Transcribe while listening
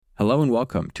Hello and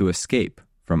welcome to Escape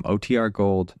from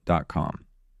OTRGold.com.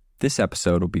 This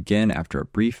episode will begin after a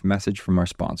brief message from our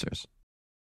sponsors.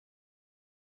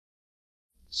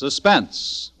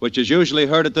 Suspense, which is usually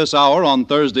heard at this hour on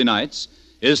Thursday nights,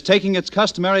 is taking its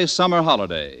customary summer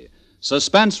holiday.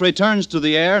 Suspense returns to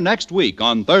the air next week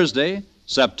on Thursday,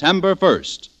 September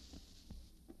 1st.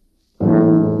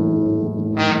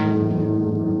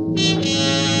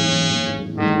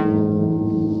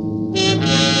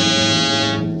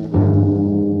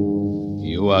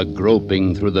 You are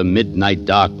groping through the midnight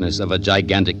darkness of a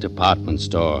gigantic department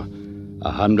store.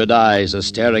 100 eyes are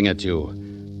staring at you.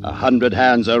 100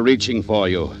 hands are reaching for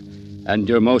you. And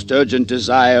your most urgent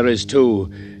desire is to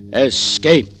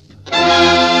escape.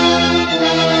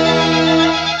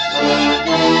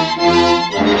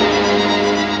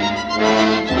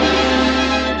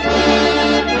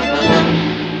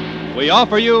 We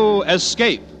offer you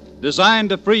Escape, designed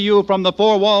to free you from the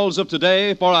four walls of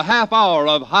today for a half hour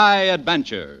of high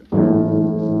adventure.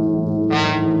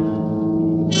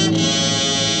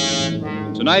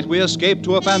 Tonight we escape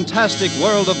to a fantastic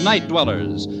world of night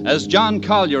dwellers, as John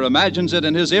Collier imagines it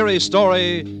in his eerie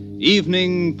story,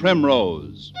 Evening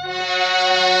Primrose.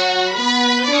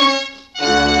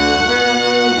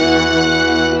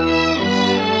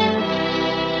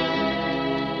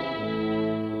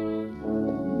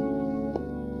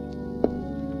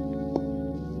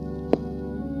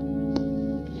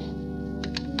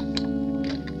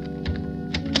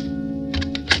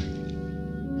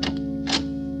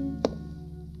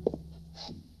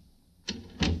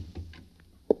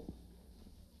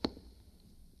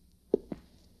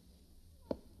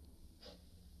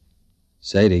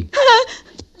 Sadie.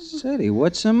 Sadie,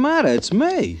 what's the matter? It's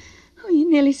me. Oh, you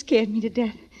nearly scared me to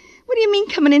death. What do you mean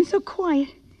coming in so quiet?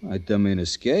 I didn't mean to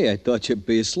scare you. I thought you'd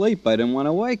be asleep. I didn't want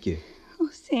to wake you. Oh,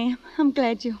 Sam, I'm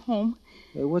glad you're home.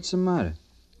 Hey, what's the matter?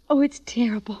 Oh, it's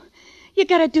terrible. You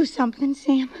gotta do something,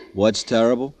 Sam. What's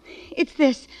terrible? It's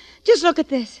this. Just look at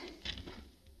this.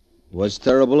 What's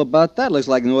terrible about that? Looks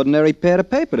like an ordinary pad of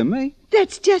paper to me.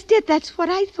 That's just it. That's what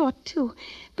I thought, too.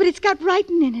 But it's got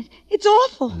writing in it. It's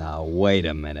awful. Now, wait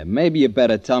a minute. Maybe you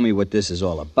better tell me what this is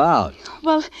all about.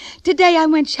 Well, today I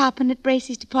went shopping at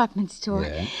Bracey's department store.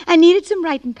 Yeah? I needed some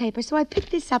writing paper, so I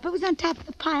picked this up. It was on top of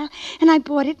the pile, and I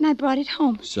bought it, and I brought it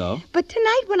home. So? But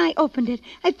tonight when I opened it,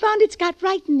 I found it's got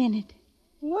writing in it.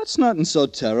 Well, that's nothing so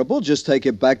terrible. Just take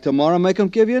it back tomorrow and make them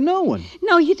give you a new one.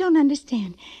 No, you don't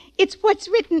understand. It's what's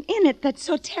written in it that's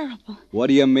so terrible. What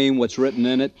do you mean, what's written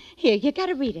in it? Here, you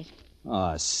gotta read it.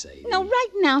 Oh, Sadie. No, right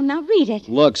now. Now read it.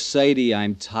 Look, Sadie,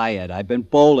 I'm tired. I've been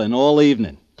bowling all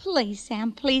evening. Please,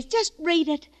 Sam, please, just read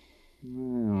it.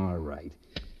 All right.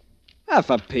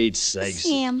 For Pete's sake.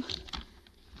 Sam.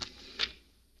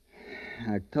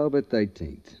 October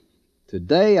 13th.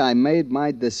 Today I made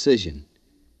my decision.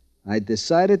 I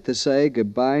decided to say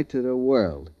goodbye to the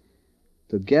world.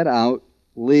 To get out,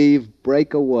 leave,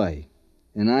 break away.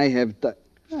 And I have done...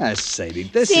 Sadie,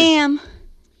 this Sam. is...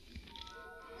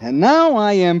 And now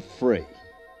I am free.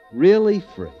 Really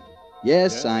free.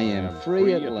 Yes, I am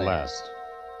free at last.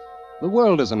 The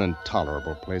world is an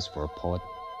intolerable place for a poet.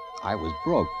 I was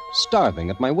broke,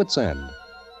 starving at my wits' end.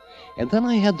 And then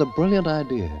I had the brilliant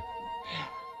idea.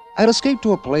 I'd escape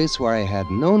to a place where I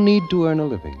had no need to earn a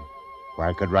living, where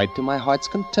I could write to my heart's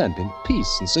content in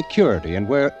peace and security, and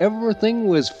where everything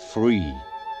was free.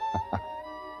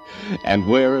 And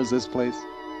where is this place?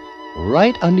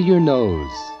 Right under your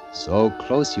nose. So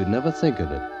close you'd never think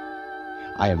of it.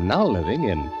 I am now living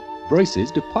in Bracey's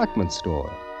department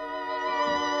store.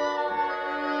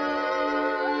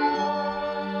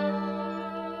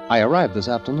 I arrived this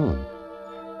afternoon.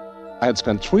 I had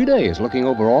spent 3 days looking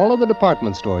over all of the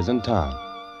department stores in town.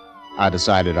 I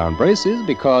decided on Bracey's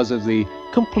because of the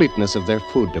completeness of their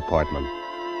food department.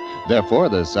 Therefore,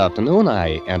 this afternoon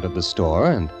I entered the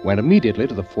store and went immediately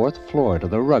to the 4th floor to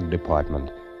the rug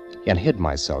department, and hid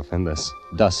myself in this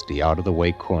dusty,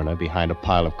 out-of-the-way corner behind a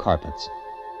pile of carpets.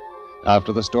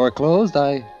 After the store closed,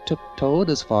 I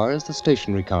tiptoed as far as the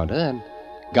stationery counter and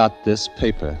got this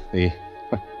paper,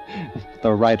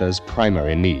 the writer's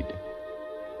primary need.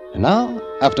 And now,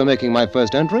 after making my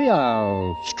first entry,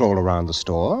 I'll stroll around the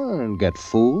store and get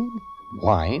food,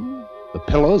 wine, the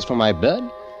pillows for my bed,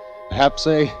 perhaps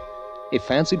a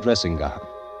fancy dressing gown.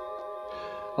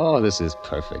 Oh, this is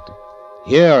perfect.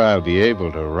 Here I'll be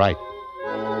able to write.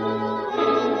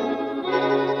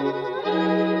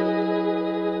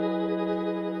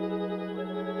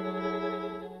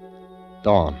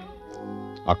 Dawn,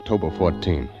 October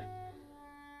 14.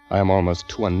 I am almost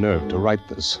too unnerved to write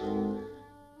this.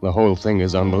 The whole thing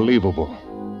is unbelievable.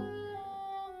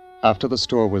 After the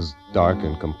store was dark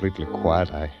and completely quiet,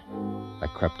 I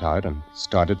crept out and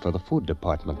started for the food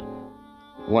department.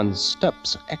 One's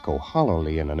steps echo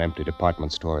hollowly in an empty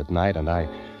department store at night, and I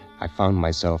found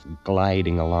myself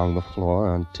gliding along the floor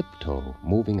on tiptoe,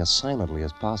 moving as silently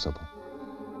as possible.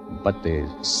 But the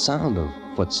sound of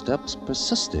footsteps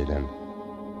persisted, and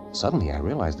suddenly I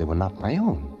realized they were not my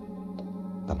own.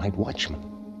 The night watchman.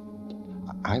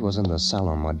 I was in the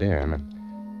Salon Moderne,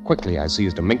 and quickly I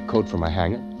seized a mink coat from a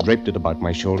hanger, draped it about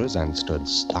my shoulders, and stood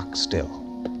stock still.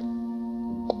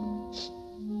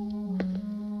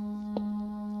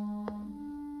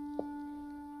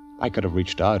 I could have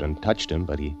reached out and touched him,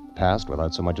 but he passed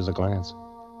without so much as a glance.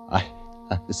 I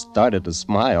started to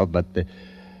smile, but the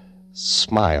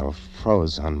smile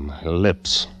froze on my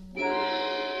lips.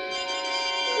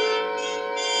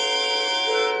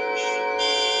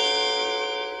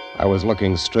 I was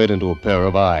looking straight into a pair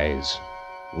of eyes,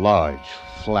 large,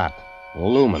 flat,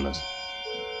 luminous,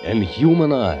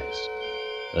 inhuman eyes,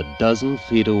 12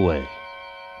 feet away.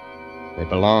 They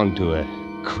belonged to a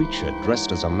creature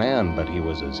dressed as a man, but he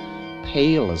was as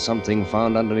pale as something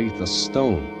found underneath a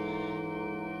stone.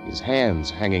 His hands,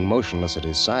 hanging motionless at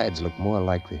his sides, looked more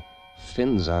like the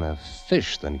fins on a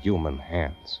fish than human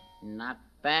hands. Not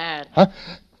bad. Huh?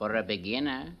 For a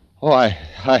beginner. Oh,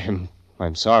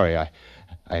 I'm sorry.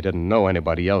 I didn't know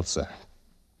anybody else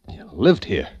lived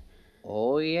here.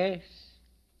 Oh, yes.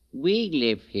 We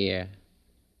live here.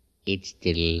 It's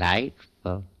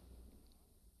delightful.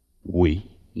 We?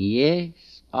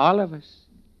 Yes, all of us.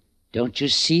 Don't you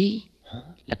see? Huh?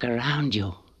 Look around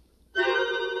you.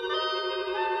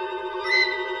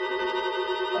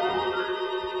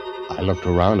 I looked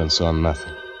around and saw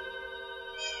nothing.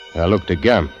 I looked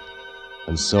again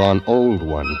and saw an old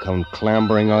one come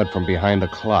clambering out from behind a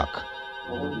clock.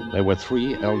 There were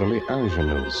 3 elderly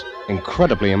ingenues,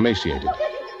 incredibly emaciated,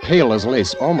 pale as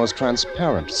lace, almost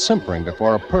transparent, simpering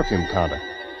before a perfume counter.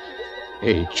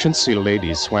 A chintzy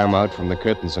lady swam out from the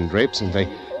curtains and drapes, and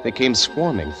they came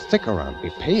swarming thick around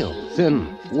me, pale,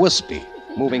 thin, wispy,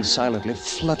 moving silently,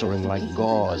 fluttering like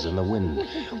gauze in the wind,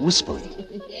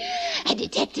 whispering. A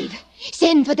detective!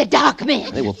 Send for the dark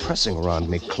man! They were pressing around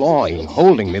me, clawing,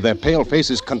 holding me, their pale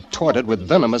faces contorted with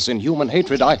venomous, inhuman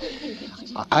hatred. I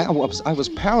was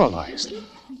paralyzed.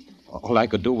 All I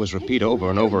could do was repeat over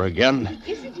and over again.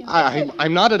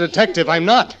 I'm not a detective. I'm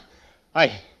not.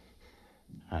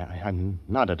 I'm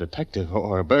not a detective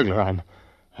or a burglar. I'm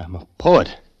a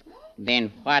poet.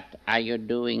 Then what are you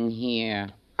doing here?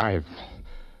 I've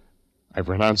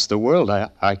renounced the world.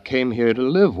 I came here to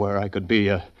live where I could be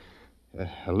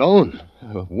alone,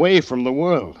 away from the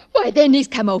world. Why, then he's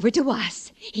come over to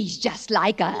us. He's just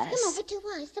like us. He's come over to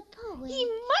us, the poet. He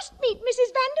must meet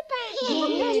Mrs. Vanderpant.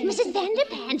 Yes, Mrs.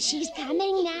 Vanderpant. She's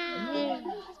coming now.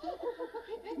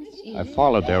 I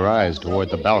followed their eyes toward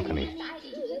the balcony,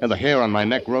 and the hair on my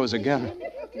neck rose again.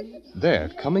 There,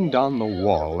 coming down the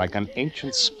wall like an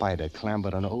ancient spider,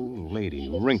 clambered an old lady,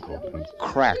 wrinkled and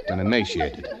cracked and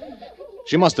emaciated.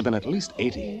 She must have been at least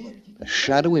 80, a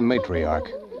shadowy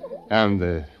matriarch. And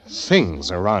the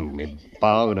things around me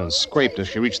bowed and scraped as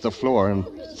she reached the floor and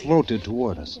floated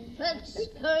toward us. What's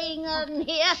going on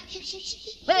here?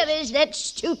 Where is that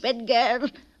stupid girl?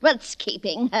 What's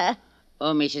keeping her?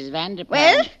 Oh, Mrs. Vanderpant.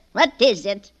 Well, what is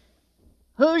it?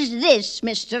 Who's this,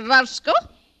 Mr. Roscoe?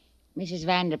 Mrs.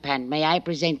 Vanderpant, may I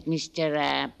present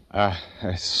Mr.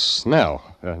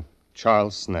 Snell.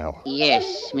 Charles Snell.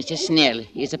 Yes, Mr. Snell.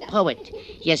 He's a poet.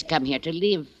 He has come here to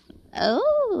live.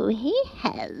 Oh, he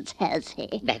has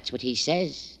he? That's what he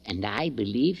says, and I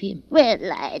believe him.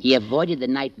 Well, He avoided the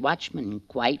night watchman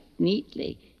quite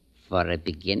neatly. For a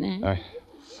beginner.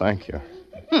 Thank you.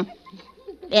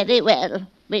 Very well.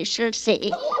 We shall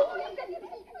see.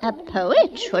 A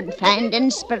poet should find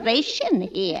inspiration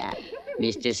here.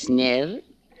 Mr. Snell,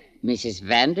 Mrs.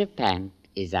 Vanderpant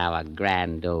is our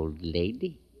grand old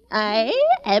lady. I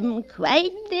am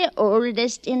quite the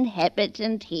oldest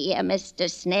inhabitant here, Mr.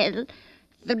 Snell.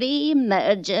 3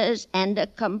 mergers and a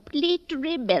complete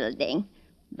rebuilding.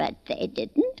 But they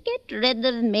didn't get rid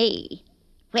of me.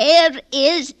 Where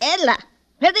is Ella?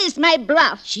 Where is my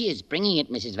bluff? She is bringing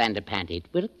it, Mrs. Vanderpant. It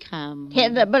will come.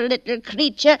 Terrible little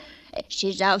creature.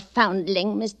 She's our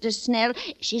foundling, Mr. Snell.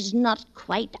 She's not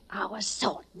quite our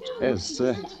sort. Is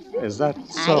that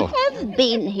so? I have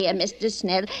been here, Mr.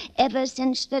 Snell, ever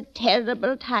since the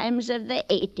terrible times of the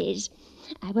 80s.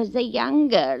 I was a young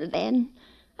girl then.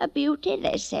 A beauty,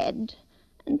 they said.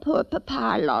 And poor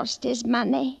Papa lost his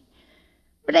money.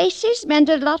 Braces meant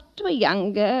a lot to a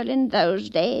young girl in those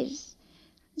days.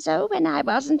 So when I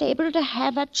wasn't able to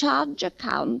have a charge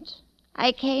account,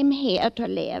 I came here to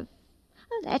live.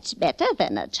 That's better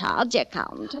than a charge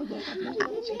account.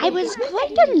 I was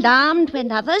quite alarmed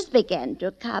when others began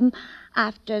to come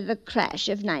after the crash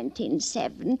of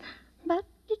 1907. But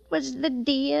it was the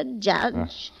dear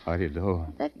judge, How do you do?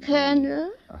 the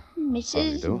colonel,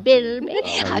 Mrs. do? Bilby.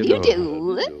 How do you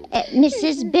do?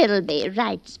 Mrs. Bilby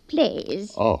writes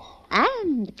plays. Oh,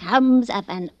 And comes of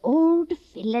an old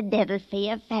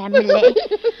Philadelphia family.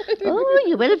 Oh,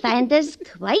 you will find us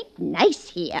quite nice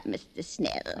here, Mr.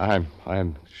 Snell.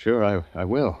 I'm sure I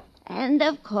will. And,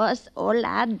 of course, all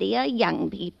our dear young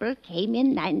people came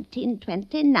in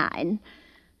 1929.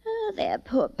 Oh, their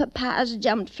poor papas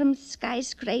jumped from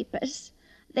skyscrapers.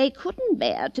 They couldn't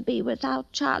bear to be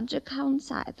without charge accounts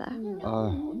either.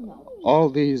 All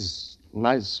these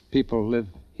nice people live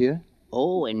here?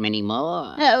 Oh, and many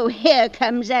more. Oh, here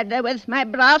comes Ella with my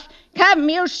broth. Come,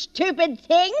 you stupid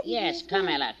thing. Yes, come,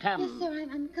 Ella, come. Yes, sir,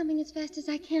 I'm coming as fast as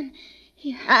I can.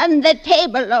 Here. On the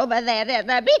table over there,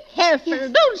 Ella. Be careful.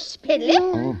 Don't spill it.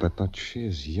 Oh, but she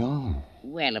is young.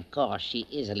 Well, of course, she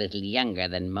is a little younger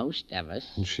than most of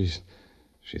us. And she's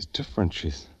different.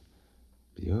 She's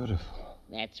beautiful.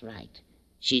 That's right.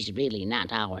 She's really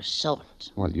not our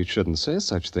sort. Well, you shouldn't say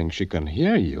such things. She can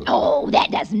hear you. Oh,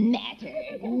 that doesn't matter.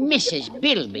 Mrs.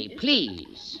 Bilby,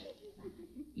 please.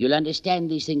 You'll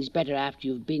understand these things better after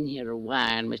you've been here a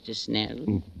while, Mr.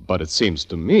 Snell. But it seems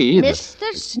to me that...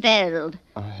 Mr. Snell,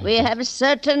 we have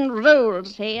certain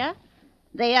rules here.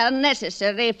 They are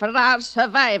necessary for our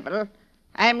survival.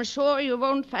 I'm sure you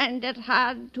won't find it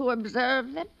hard to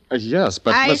observe them. Yes,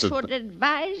 but I listen... should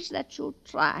advise that you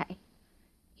try.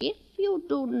 If you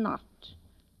do not,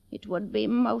 it would be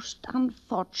most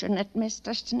unfortunate,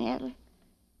 Mr. Snell.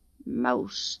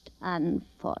 Most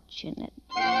unfortunate.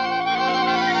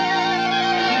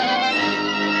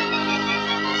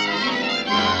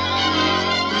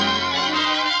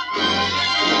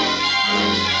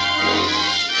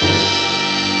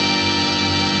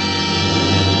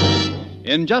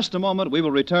 In just a moment, we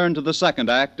will return to the second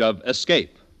act of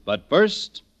Escape. But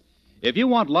first, if you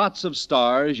want lots of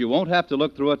stars, you won't have to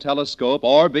look through a telescope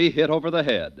or be hit over the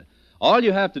head. All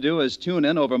you have to do is tune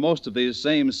in over most of these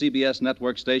same CBS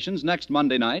network stations next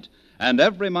Monday night and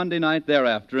every Monday night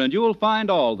thereafter, and you will find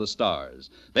all the stars.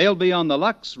 They'll be on the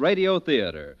Lux Radio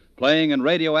Theater, playing in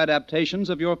radio adaptations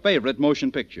of your favorite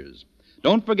motion pictures.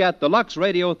 Don't forget the Lux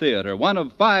Radio Theater, one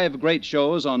of 5 great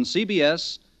shows on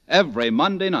CBS every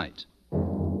Monday night.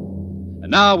 And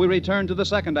now we return to the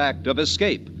second act of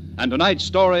Escape, and tonight's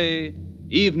story,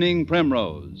 Evening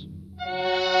Primrose.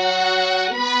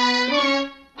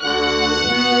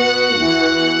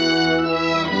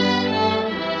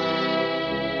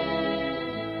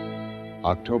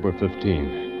 October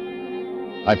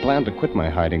 15. I planned to quit my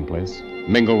hiding place,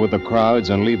 mingle with the crowds,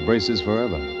 and leave Braces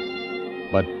forever.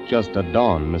 But just at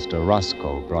dawn, Mr.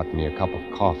 Roscoe brought me a cup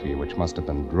of coffee, which must have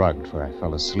been drugged, for I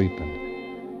fell asleep,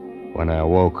 and when I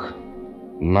awoke,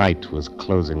 night was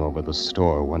closing over the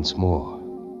store once more.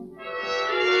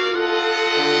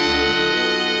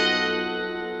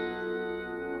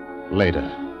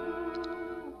 Later.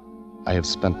 I have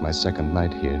spent my second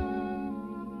night here.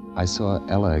 I saw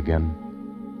Ella again.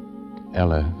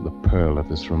 Ella, the pearl of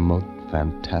this remote,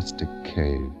 fantastic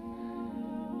cave.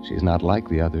 She's not like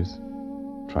the others.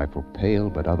 Trifle pale,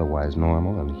 but otherwise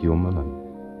normal and human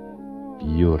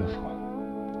and beautiful.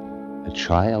 A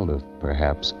child of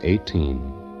perhaps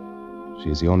 18.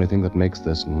 She's the only thing that makes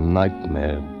this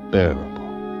nightmare bearable.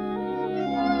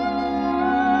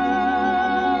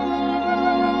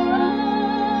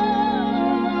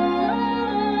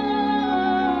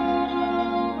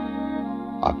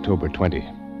 October 20.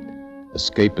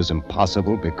 Escape is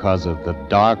impossible because of the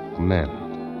Dark Men.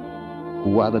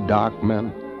 Who are the Dark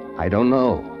Men? I don't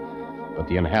know. But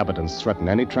the inhabitants threaten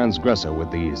any transgressor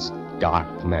with these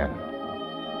Dark Men.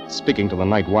 Speaking to the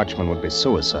night watchman would be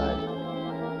suicide.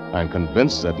 I'm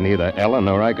convinced that neither Ella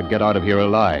nor I could get out of here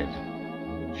alive.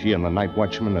 She and the night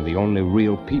watchman are the only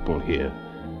real people here.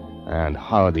 And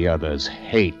how the others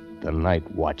hate the night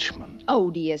watchman.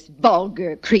 Odious,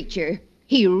 vulgar creature.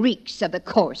 He reeks of the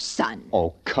coarse sun.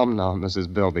 Oh, come now, Mrs.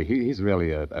 Bilby. He's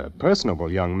really a personable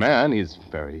young man. He's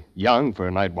very young for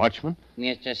a night watchman.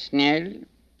 Mr. Snell,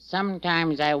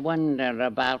 sometimes I wonder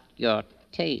about your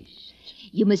taste.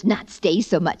 You must not stay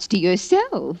so much to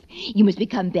yourself. You must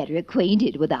become better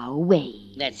acquainted with our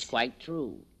ways. That's quite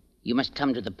true. You must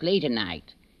come to the play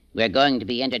tonight. We're going to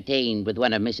be entertained with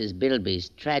one of Mrs. Bilby's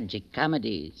tragic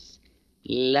comedies,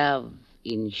 Love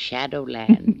in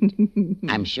Shadowland.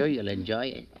 I'm sure you'll enjoy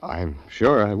it. I'm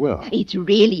sure I will. It's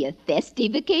really a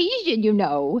festive occasion, you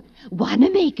know.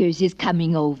 Wanamaker's is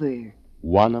coming over.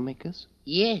 Wanamaker's?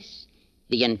 Yes.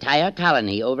 The entire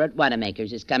colony over at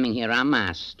Wanamaker's is coming here en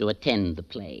masse to attend the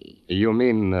play. You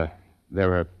mean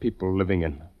there are people living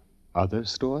in other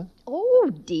stores? Oh,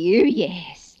 dear,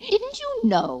 yes. Didn't you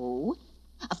know?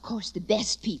 Of course, the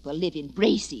best people live in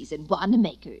Bracey's and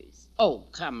Wanamaker's. Oh,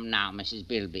 come now, Mrs.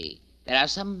 Bilby. There are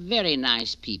some very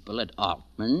nice people at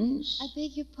Altman's. I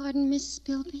beg your pardon, Mrs.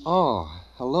 Bilby. Oh,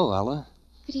 hello, Ella.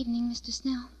 Good evening, Mr.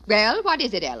 Snell. Well, what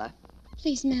is it, Ella?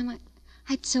 Please, ma'am,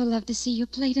 I'd so love to see you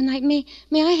play tonight. May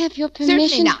I have your permission?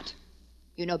 Certainly not.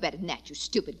 You know better than that, you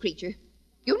stupid creature.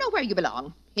 You know where you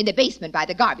belong. In the basement by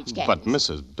the garbage cans. But,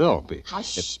 Mrs. Bilby...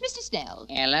 Hush, Mr. Snell.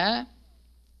 Ella,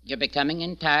 you're becoming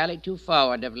entirely too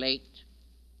forward of late.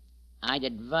 I'd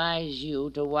advise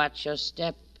you to watch your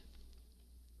step.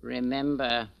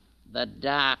 Remember the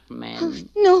dark men. Oh,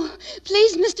 no,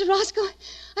 please, Mr. Roscoe.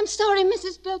 I'm sorry,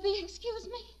 Mrs. Bilby. Excuse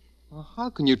me. Well, how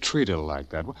can you treat her like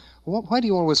that? Why do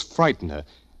you always frighten her?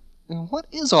 What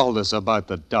is all this about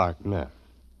the dark men?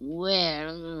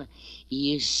 Well,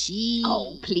 you see...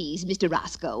 Oh, please, Mr.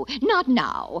 Roscoe. Not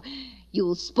now.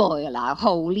 You'll spoil our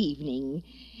whole evening.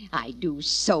 I do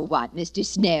so want Mr.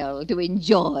 Snell to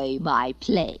enjoy my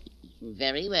play.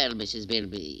 Very well, Mrs.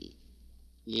 Bilby.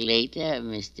 Later,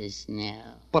 Mr.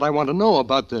 Snell. But I want to know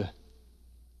about the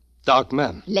dark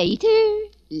men.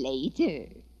 Later.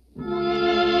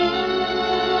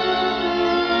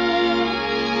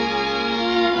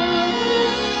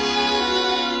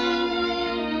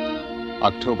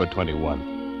 October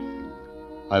 21.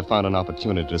 I found an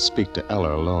opportunity to speak to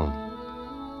Ella alone.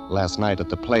 Last night at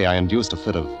the play, I induced a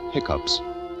fit of hiccups.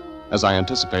 As I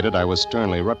anticipated, I was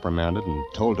sternly reprimanded and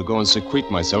told to go and secrete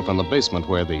myself in the basement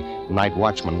where the night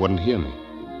watchman wouldn't hear me.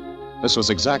 This was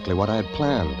exactly what I had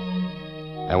planned.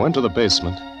 I went to the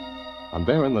basement, and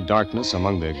there in the darkness,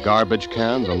 among the garbage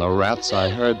cans and the rats, I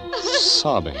heard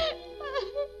sobbing.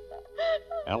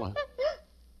 Ella?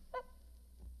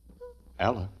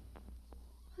 Ella?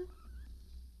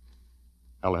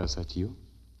 Ella, is that you?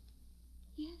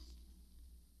 Yes.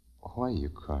 Why are you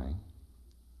crying?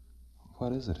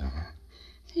 What is it, Ella?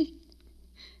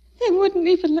 They wouldn't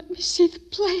even let me see the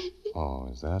play. Oh,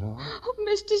 is that all? Oh,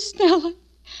 Mr. Snell,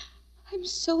 I'm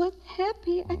so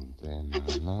unhappy. Oh, there,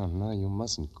 no, you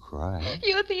mustn't cry.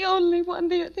 You're the only one.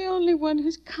 The only one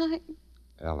who's kind.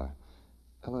 Ella,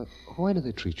 why do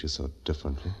they treat you so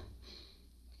differently?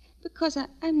 Because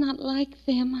I'm not like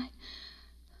them.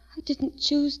 I didn't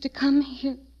choose to come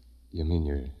here. You mean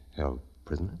you're held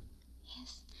prisoner?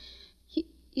 Yes.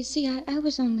 You see, I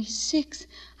was only 6.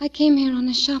 I came here on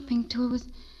a shopping tour with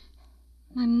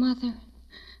my mother.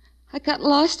 I got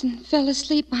lost and fell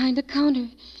asleep behind a counter.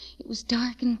 It was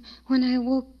dark, and when I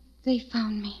awoke, they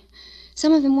found me.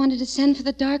 Some of them wanted to send for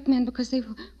the dark men because they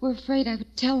were afraid I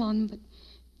would tell on them, but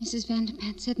Mrs.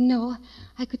 Vanderpant said no.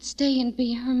 I could stay and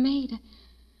be her maid.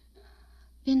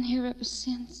 I've been here ever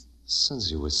since.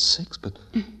 Since you were 6, but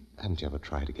haven't you ever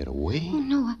tried to get away? Oh,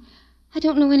 no. I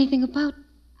don't know anything about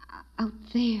out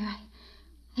there.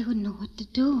 I wouldn't know what to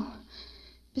do.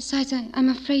 Besides, I'm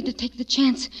afraid to take the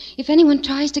chance. If anyone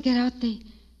tries to get out, they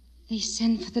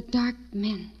send for the dark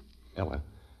men. Ella,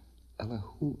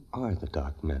 who are the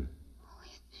dark men? Oh,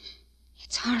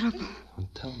 it's horrible. Well,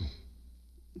 tell me.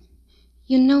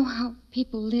 You know how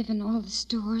people live in all the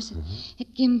stores,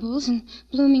 at Gimbel's and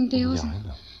Bloomingdale's. Yeah, I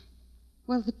know.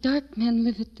 Well, the dark men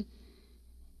live at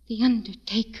the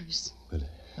Undertaker's. Good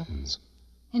heavens.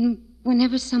 And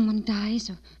whenever someone dies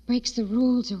or breaks the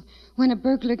rules or when a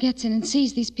burglar gets in and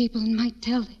sees these people and might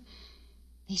tell,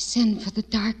 they send for the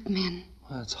dark men.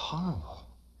 Well, that's horrible.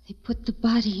 They put the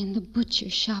body in the butcher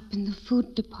shop in the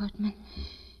food department,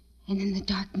 and then the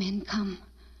dark men come.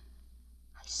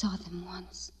 I saw them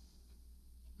once.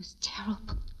 It was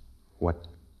terrible. What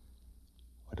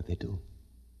do they do?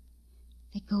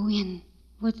 They go in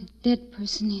where the dead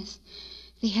person is.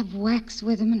 They have wax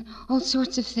with them and all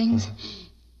sorts of things.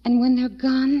 And when they're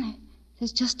gone,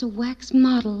 there's just a wax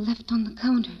model left on the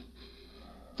counter.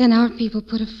 Then our people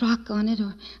put a frock on it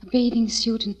or a bathing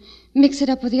suit and mix it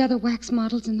up with the other wax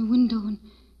models in the window, and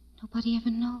nobody ever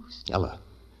knows. Ella,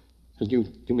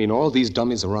 you mean all these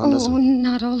dummies around us? Oh,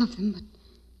 not all of them, but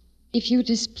if you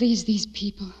displease these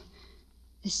people,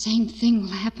 the same thing will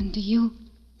happen to you.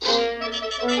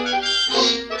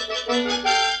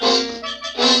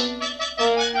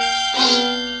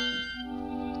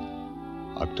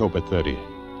 October 30.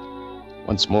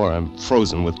 Once more, I'm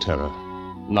frozen with terror.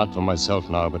 Not for myself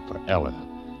now, but for Ella.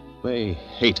 They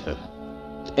hate her.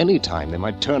 At any time, they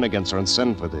might turn against her and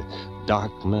send for the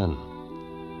dark men.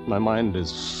 My mind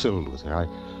is filled with her.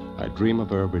 I dream of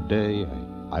her every day.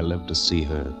 I live to see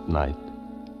her at night.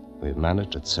 We've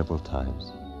managed it several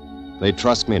times. They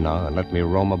trust me now and let me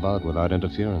roam about without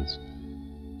interference.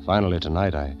 Finally,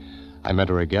 tonight, I met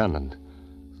her again and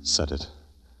said it.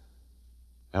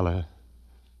 Ella,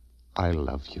 I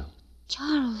love you.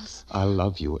 Charles. I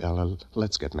love you, Ella.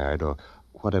 Let's get married, or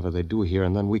whatever they do here,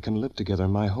 and then we can live together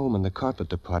in my home in the carpet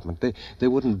department. They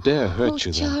wouldn't dare hurt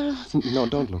you then. Charles. No,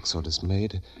 don't look so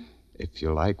dismayed. If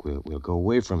you like, we'll go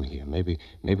away from here. Maybe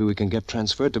we can get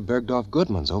transferred to Bergdorf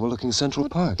Goodman's overlooking Central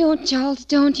Park. Don't, Charles,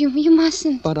 don't. You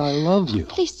mustn't. But I love you.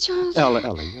 Please, Charles. Ella,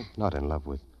 you're not in love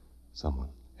with someone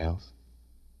else?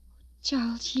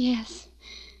 Charles, yes.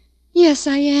 Yes,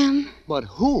 I am. But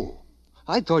who?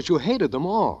 I thought you hated them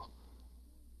all.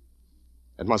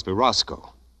 It must be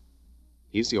Roscoe.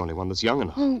 He's the only one that's young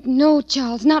enough. Oh, no,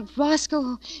 Charles, not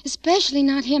Roscoe. Especially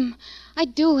not him. I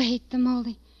do hate them all.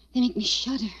 They make me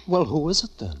shudder. Well, who is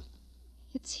it then?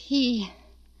 It's he.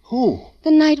 Who?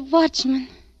 The night watchman.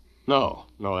 No,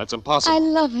 that's impossible. I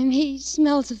love him. He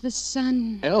smells of the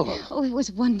sun. Ella. Oh, it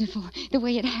was wonderful, the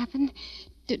way it happened.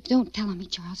 Don't tell me,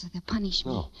 Charles, or they'll punish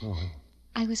me. No.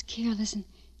 I was careless, and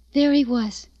there he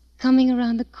was, coming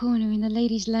around the corner in the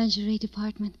ladies' lingerie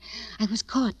department. I was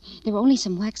caught. There were only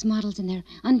some wax models and their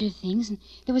underthings, and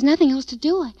there was nothing else to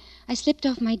do. I slipped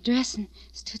off my dress and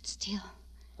stood still.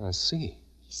 I see.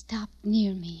 He stopped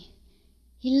near me.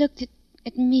 He looked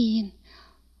at me, and,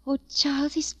 oh,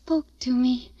 Charles, he spoke to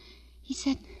me. He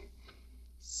said,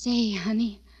 "Say,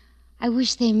 honey, I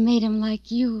wish they made 'em like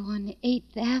you on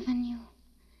 8th Avenue."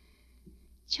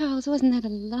 Charles, wasn't that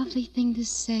a lovely thing to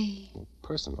say? Well,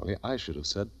 personally, I should have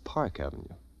said Park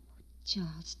Avenue.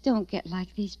 Charles, don't get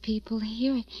like these people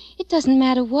here. It doesn't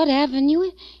matter what avenue.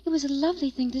 It was a lovely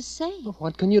thing to say. Well,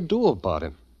 what can you do about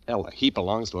him? Ella, he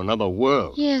belongs to another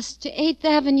world. Yes, to 8th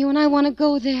Avenue, and I want to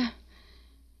go there.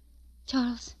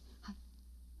 Charles,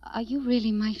 are you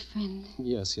really my friend?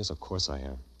 Yes, of course I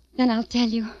am. Then I'll tell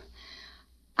you.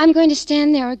 I'm going to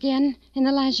stand there again in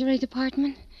the lingerie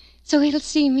department, so he'll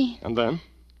see me. And then?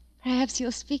 Perhaps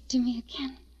he'll speak to me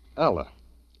again. Ella,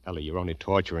 you're only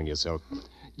torturing yourself.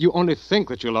 You only think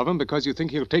that you love him because you think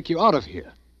he'll take you out of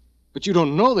here. But you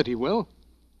don't know that he will.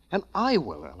 And I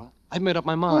will, Ella. I've made up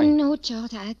my mind. Oh, no,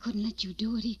 Charles, I couldn't let you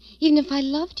do it. Even if I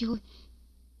loved you,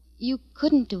 you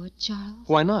couldn't do it, Charles.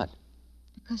 Why not?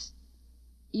 Because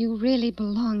you really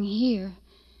belong here.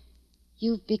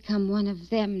 You've become one of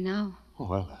them now.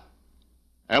 Oh,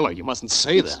 Ella, you mustn't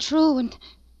say that. It's true, and...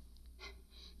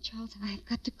 Charles, I've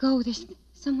got to go. There's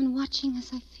someone watching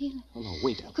us, I feel it. Oh, no,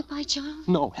 wait, Ella. Goodbye, Charles.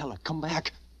 No, Ella, come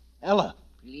back. Ella.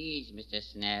 Please, Mr.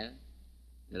 Snell.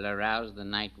 You'll arouse the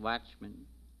night watchman.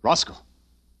 Roscoe.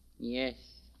 Yes.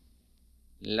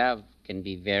 Love can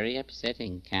be very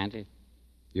upsetting, can't it?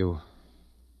 You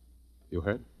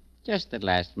heard? Just the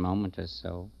last moment or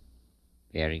so.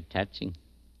 Very touching.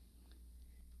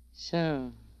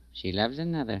 So, she loves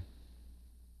another.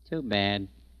 Too bad.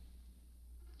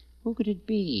 Who could it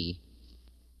be?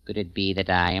 Could it be that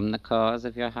I am the cause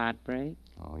of your heartbreak?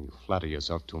 Oh, you flatter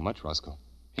yourself too much, Roscoe.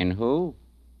 And who?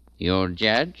 Your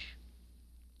judge?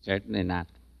 Certainly not.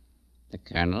 The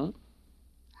colonel?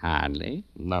 Hardly.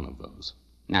 None of those.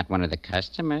 Not one of the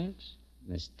customers?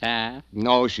 The staff?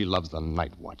 No, she loves the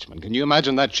night watchman. Can you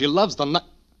imagine that? She loves the night...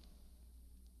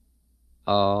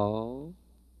 Oh?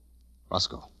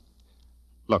 Roscoe,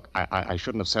 look, I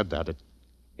shouldn't have said that.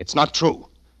 It's not true.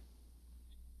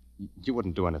 You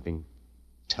wouldn't do anything.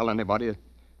 Tell anybody.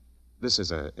 This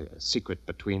is a secret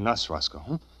between us, Roscoe.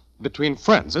 Huh? Between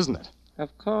friends, isn't it?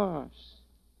 Of course.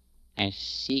 As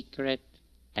secret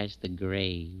as the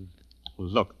grave.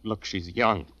 Look, she's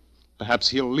young. Perhaps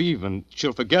he'll leave and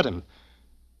she'll forget him.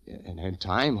 And in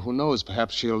time, who knows,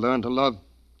 perhaps she'll learn to love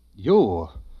you or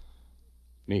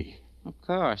me. Of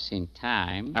course, in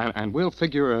time. And we'll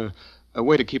figure a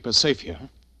way to keep her safe here.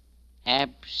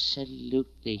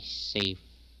 Absolutely safe.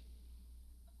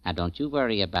 Now, don't you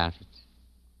worry about it.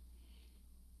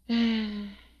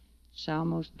 It's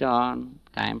almost dawn.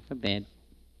 Time for bed.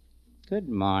 Good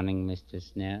morning, Mr.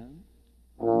 Snell.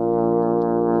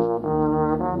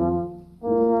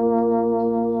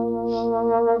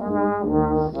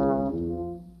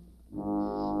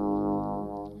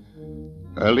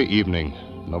 Early evening,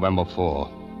 November 4.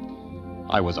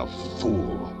 I was a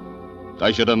fool.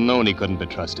 I should have known he couldn't be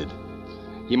trusted.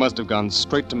 He must have gone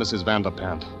straight to Mrs.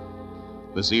 Vanderpant.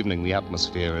 This evening, the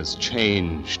atmosphere has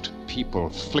changed. People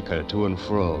flicker to and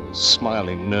fro,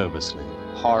 smiling nervously,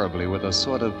 horribly, with a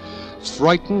sort of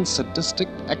frightened, sadistic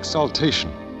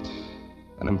exaltation.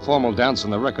 An informal dance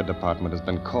in the record department has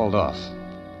been called off.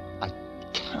 I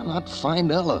cannot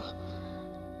find Ella.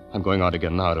 I'm going out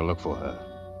again now to look for her.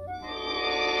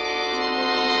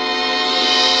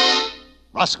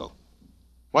 Roscoe,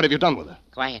 what have you done with her?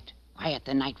 Quiet,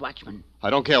 the night watchman. I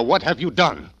don't care. What have you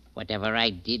done? Whatever I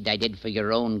did for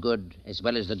your own good, as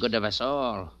well as the good of us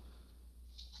all.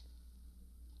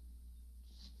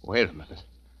 Wait a minute.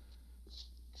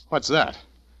 What's that?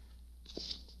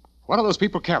 What are those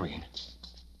people carrying?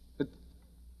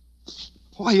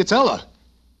 Why, it's Ella.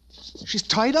 She's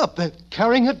tied up. They're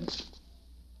carrying her.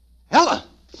 Ella!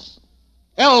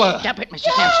 Ella! Stop it, Mr.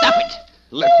 Snell, stop it!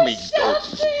 Let me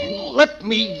go. Let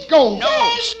me go.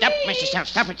 No, stop, Mr. Snell,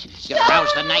 stop it. You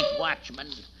rouse the night watchman.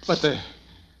 But they're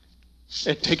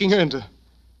taking her into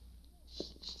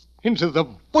the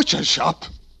butcher shop.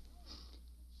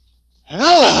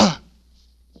 Ella!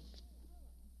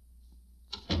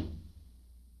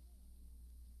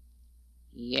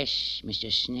 Yes,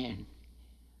 Mr. Snell.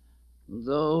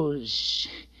 Those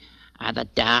are the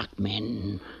dark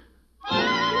men.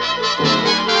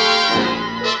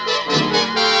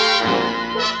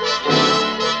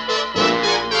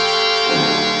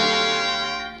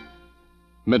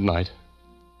 Midnight.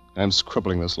 I'm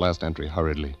scribbling this last entry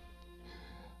hurriedly.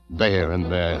 There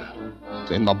and there,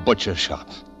 in the butcher shop,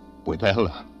 with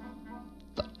Ella,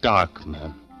 the dark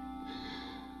man.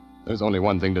 There's only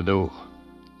one thing to do.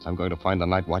 I'm going to find the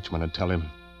night watchman and tell him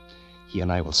he and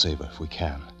I will save her if we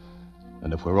can.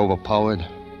 And if we're overpowered,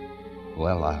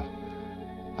 well,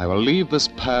 I will leave this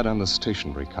pad on the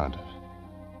stationery counter.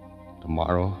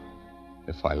 Tomorrow,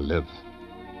 if I live,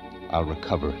 I'll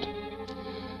recover it.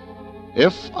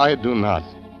 If I do not,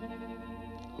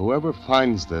 whoever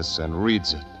finds this and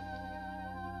reads it,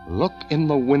 look in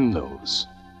the windows.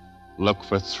 Look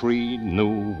for 3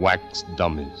 new wax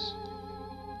dummies.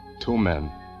 2 men,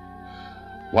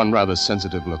 one rather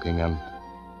sensitive-looking and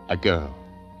a girl.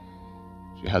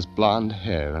 She has blonde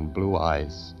hair and blue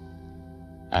eyes,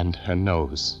 and her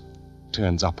nose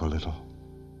turns up a little.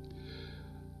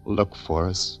 Look for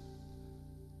us,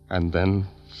 and then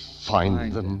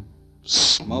find them,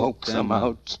 smoke them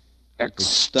out,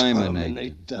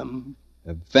 exterminate them.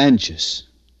 Avenge us.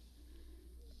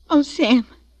 Oh, Sam,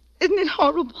 isn't it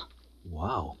horrible?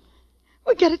 Wow.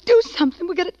 We gotta do something.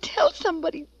 We gotta tell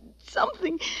somebody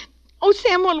something. Oh,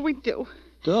 Sam, what'll we do?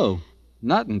 Do?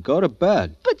 Nothing. Go to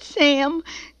bed. But, Sam...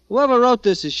 Whoever wrote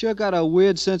this has sure got a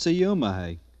weird sense of humor,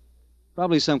 hey?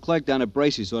 Probably some clerk down at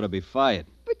Bracey's ought to be fired.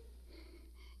 But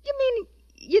you mean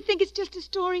you think it's just a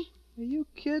story? Are you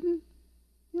kidding?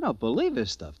 You don't believe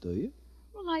this stuff, do you?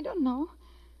 Well, I don't know.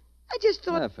 I just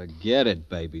thought... Forget it,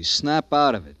 baby. Snap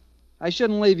out of it. I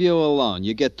shouldn't leave you alone.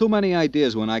 You get too many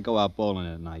ideas when I go out bowling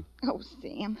at night. Oh,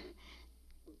 Sam.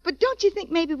 But don't you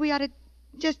think maybe we ought to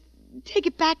just take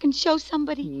it back and show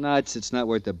somebody? Nuts. It's not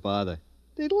worth the bother.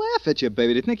 They'd laugh at you,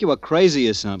 baby. They'd think you were crazy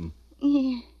or something.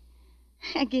 Yeah.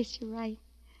 I guess you're right.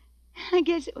 I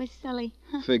guess it was silly.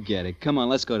 Huh? Forget it. Come on,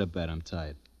 let's go to bed. I'm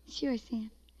tired. Sure, Sam.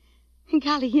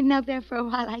 Golly, you know, there for a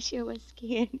while I sure was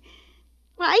scared.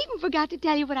 Well, I even forgot to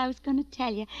tell you what I was going to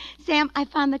tell you. Sam, I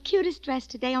found the cutest dress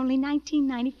today, only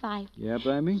 $19.95. Yeah,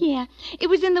 baby? Yeah. It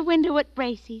was in the window at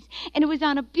Bracey's, and it was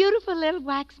on a beautiful little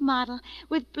wax model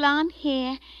with blonde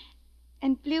hair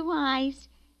and blue eyes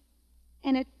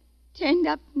and a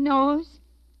turned-up nose.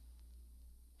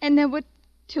 And there were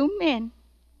 2 men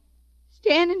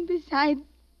standing beside...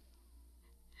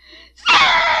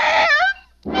 Sam!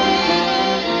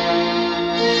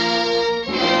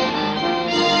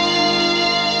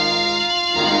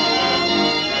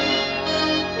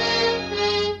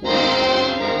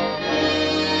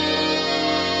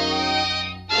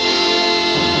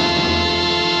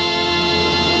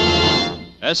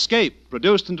 Escape,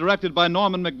 produced and directed by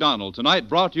Norman Macdonald, tonight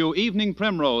brought you Evening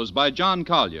Primrose by John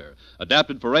Collier,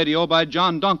 adapted for radio by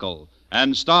John Dunkel,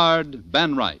 and starred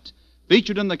Ben Wright.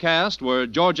 Featured in the cast were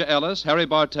Georgia Ellis, Harry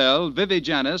Bartell, Vivi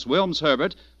Janis, Wilms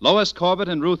Herbert, Lois Corbett,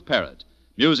 and Ruth Parrott.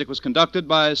 Music was conducted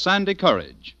by Sandy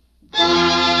Courage.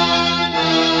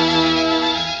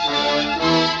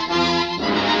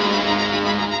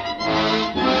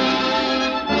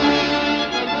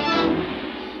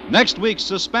 Next week's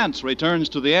Suspense returns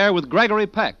to the air with Gregory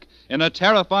Peck in a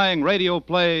terrifying radio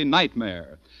play,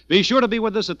 Nightmare. Be sure to be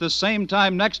with us at this same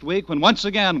time next week when once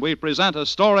again we present a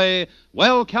story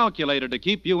well calculated to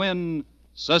keep you in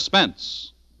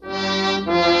suspense.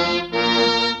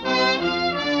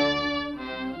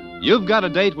 You've got a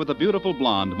date with a beautiful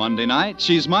blonde Monday night.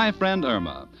 She's My Friend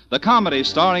Irma, the comedy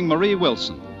starring Marie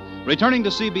Wilson. Returning to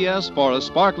CBS for a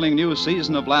sparkling new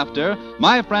season of laughter,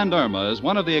 My Friend Irma is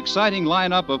one of the exciting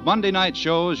lineup of Monday night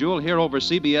shows you'll hear over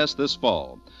CBS this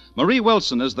fall. Marie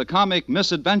Wilson as the comic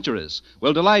misadventuress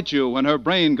will delight you when her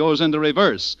brain goes into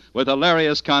reverse with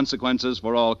hilarious consequences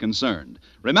for all concerned.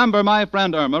 Remember, My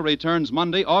Friend Irma returns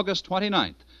Monday, August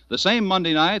 29th, the same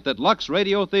Monday night that Lux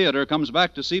Radio Theater comes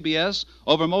back to CBS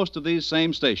over most of these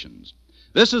same stations.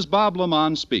 This is Bob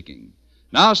Lamont speaking.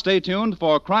 Now stay tuned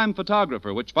for Crime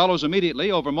Photographer, which follows immediately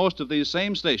over most of these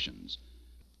same stations.